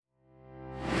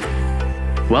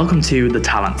Welcome to The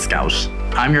Talent Scout.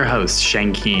 I'm your host,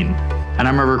 Shane Keane, and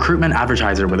I'm a recruitment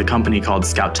advertiser with a company called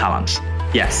Scout Talent.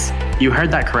 Yes, you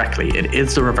heard that correctly. It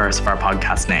is the reverse of our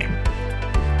podcast name.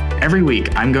 Every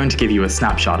week, I'm going to give you a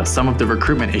snapshot of some of the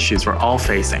recruitment issues we're all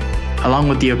facing, along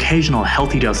with the occasional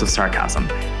healthy dose of sarcasm,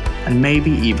 and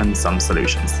maybe even some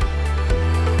solutions.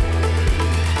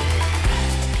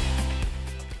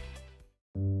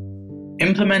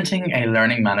 Implementing a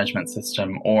learning management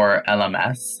system, or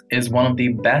LMS, is one of the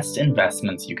best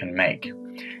investments you can make,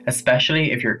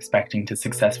 especially if you're expecting to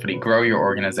successfully grow your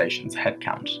organization's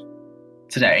headcount.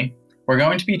 Today, we're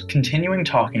going to be continuing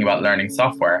talking about learning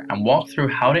software and walk through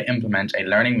how to implement a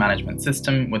learning management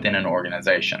system within an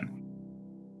organization.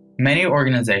 Many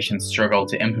organizations struggle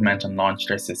to implement and launch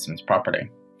their systems properly.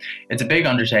 It's a big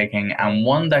undertaking and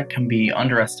one that can be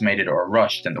underestimated or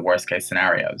rushed in the worst case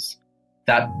scenarios.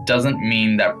 That doesn't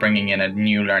mean that bringing in a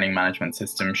new learning management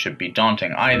system should be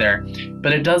daunting either,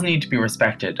 but it does need to be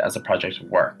respected as a project of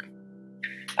work.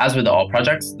 As with all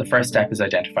projects, the first step is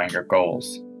identifying your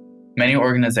goals. Many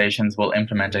organizations will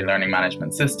implement a learning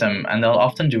management system, and they'll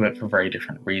often do it for very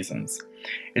different reasons.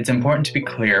 It's important to be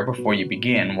clear before you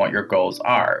begin what your goals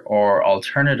are, or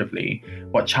alternatively,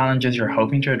 what challenges you're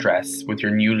hoping to address with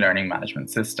your new learning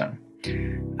management system.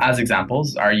 As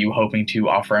examples, are you hoping to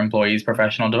offer employees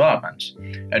professional development,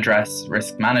 address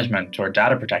risk management or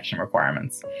data protection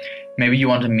requirements? Maybe you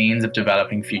want a means of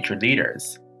developing future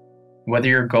leaders. Whether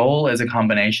your goal is a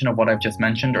combination of what I've just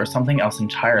mentioned or something else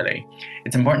entirely,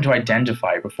 it's important to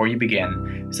identify before you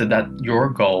begin so that your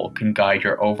goal can guide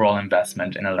your overall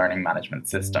investment in a learning management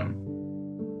system.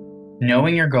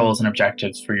 Knowing your goals and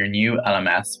objectives for your new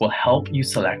LMS will help you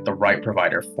select the right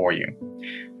provider for you.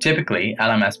 Typically,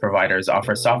 LMS providers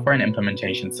offer software and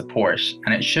implementation support,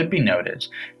 and it should be noted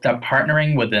that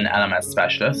partnering with an LMS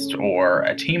specialist or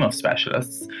a team of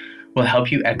specialists will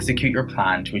help you execute your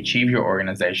plan to achieve your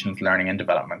organization's learning and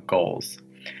development goals.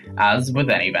 As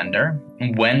with any vendor,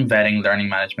 when vetting learning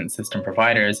management system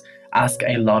providers, ask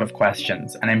a lot of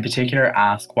questions, and in particular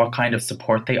ask what kind of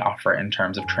support they offer in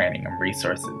terms of training and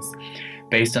resources.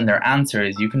 Based on their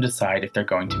answers, you can decide if they're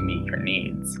going to meet your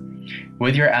needs.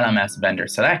 With your LMS vendor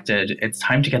selected, it's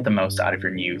time to get the most out of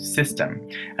your new system,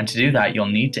 and to do that, you'll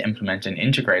need to implement and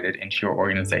integrate it into your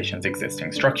organization's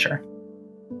existing structure.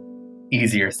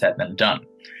 Easier said than done.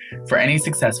 For any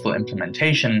successful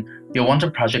implementation, you'll want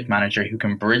a project manager who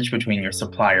can bridge between your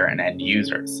supplier and end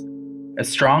users. A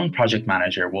strong project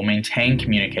manager will maintain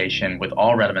communication with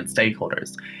all relevant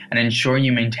stakeholders and ensure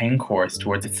you maintain course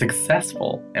towards a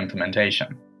successful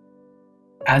implementation.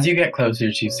 As you get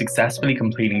closer to successfully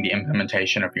completing the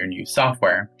implementation of your new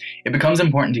software, it becomes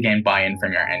important to gain buy-in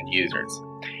from your end users.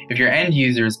 If your end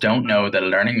users don't know that a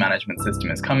learning management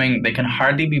system is coming, they can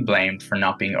hardly be blamed for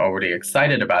not being overly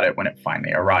excited about it when it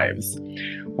finally arrives.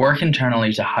 Work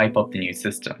internally to hype up the new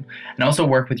system, and also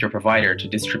work with your provider to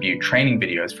distribute training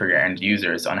videos for your end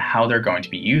users on how they're going to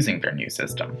be using their new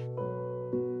system.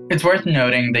 It's worth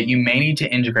noting that you may need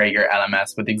to integrate your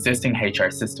LMS with existing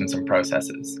HR systems and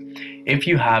processes. If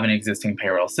you have an existing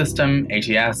payroll system,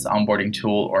 ATS, onboarding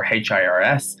tool, or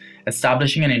HIRS,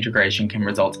 establishing an integration can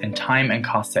result in time and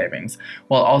cost savings,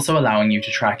 while also allowing you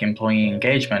to track employee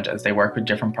engagement as they work with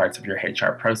different parts of your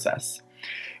HR process.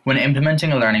 When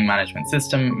implementing a learning management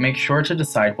system, make sure to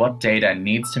decide what data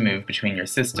needs to move between your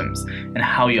systems and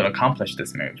how you'll accomplish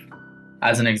this move.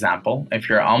 As an example, if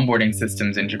your onboarding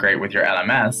systems integrate with your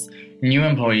LMS, new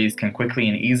employees can quickly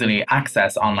and easily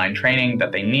access online training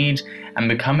that they need and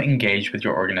become engaged with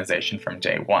your organization from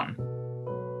day one.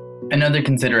 Another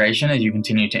consideration as you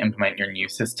continue to implement your new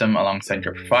system alongside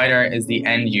your provider is the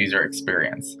end user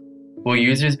experience. Will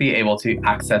users be able to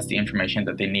access the information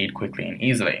that they need quickly and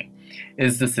easily?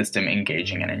 Is the system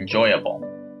engaging and enjoyable?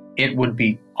 It would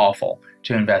be awful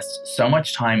to invest so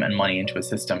much time and money into a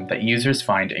system that users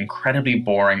find incredibly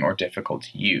boring or difficult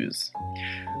to use.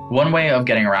 One way of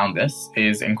getting around this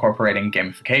is incorporating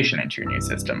gamification into your new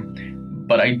system,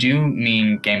 but I do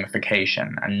mean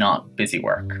gamification and not busy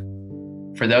work.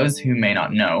 For those who may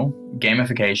not know,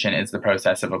 gamification is the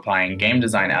process of applying game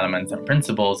design elements and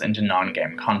principles into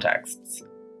non-game contexts.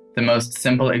 The most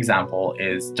simple example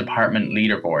is Department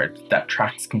Leaderboard that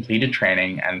tracks completed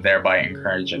training and thereby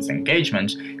encourages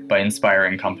engagement by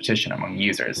inspiring competition among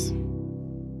users.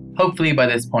 Hopefully by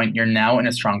this point you're now in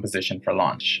a strong position for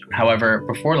launch. However,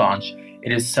 before launch,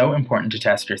 it is so important to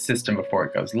test your system before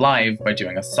it goes live by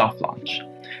doing a soft launch.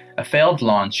 A failed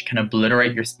launch can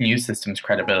obliterate your new system's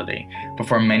credibility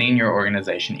before many in your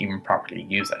organization even properly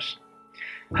use it.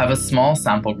 Have a small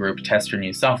sample group test your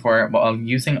new software while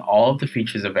using all of the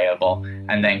features available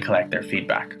and then collect their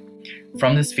feedback.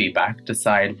 From this feedback,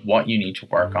 decide what you need to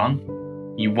work on,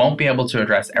 You won't be able to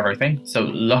address everything, so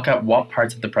look at what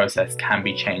parts of the process can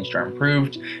be changed or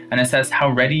improved, and assess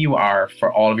how ready you are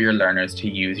for all of your learners to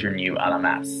use your new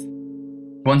LMS.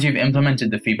 Once you've implemented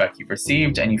the feedback you've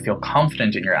received and you feel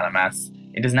confident in your LMS,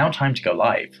 it is now time to go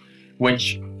live,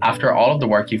 which, after all of the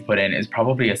work you've put in, is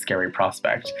probably a scary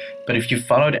prospect, but if you've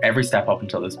followed every step up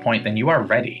until this point, then you are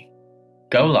ready.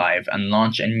 Go live and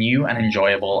launch a new and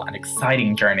enjoyable and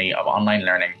exciting journey of online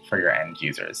learning for your end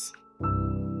users.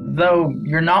 Though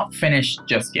you're not finished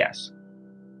just yet.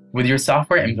 With your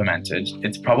software implemented,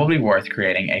 it's probably worth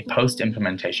creating a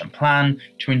post-implementation plan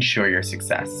to ensure your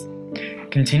success.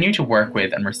 Continue to work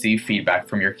with and receive feedback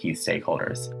from your key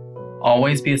stakeholders.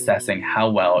 Always be assessing how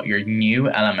well your new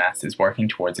LMS is working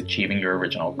towards achieving your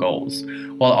original goals,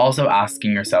 while also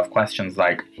asking yourself questions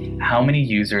like, how many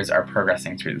users are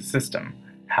progressing through the system?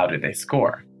 How did they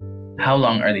score? How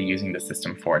long are they using the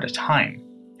system for at a time?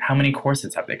 How many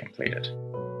courses have they completed?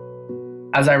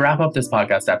 As I wrap up this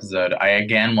podcast episode, I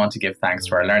again want to give thanks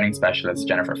to our learning specialist,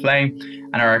 Jennifer Flay,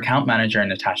 and our account manager,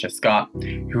 Natasha Scott,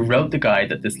 who wrote the guide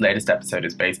that this latest episode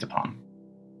is based upon.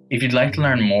 If you'd like to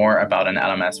learn more about an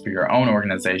LMS for your own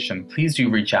organization, please do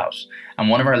reach out, and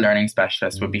one of our learning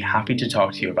specialists would be happy to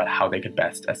talk to you about how they could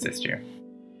best assist you.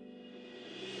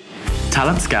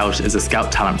 Talent Scout is a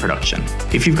Scout talent production.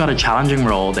 If you've got a challenging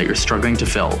role that you're struggling to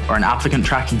fill, or an applicant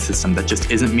tracking system that just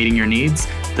isn't meeting your needs,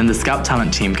 then the Scout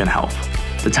Talent team can help.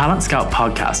 The Talent Scout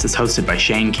podcast is hosted by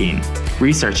Shane Keane.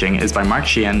 Researching is by Mark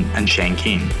Sheehan and Shane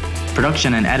Keane.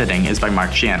 Production and editing is by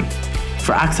Mark Sheehan.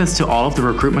 For access to all of the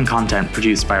recruitment content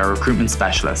produced by our recruitment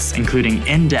specialists, including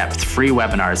in-depth free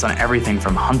webinars on everything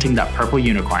from hunting that purple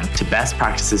unicorn to best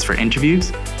practices for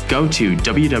interviews, go to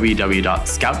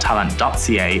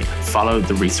www.scouttalent.ca and follow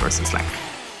the resources link.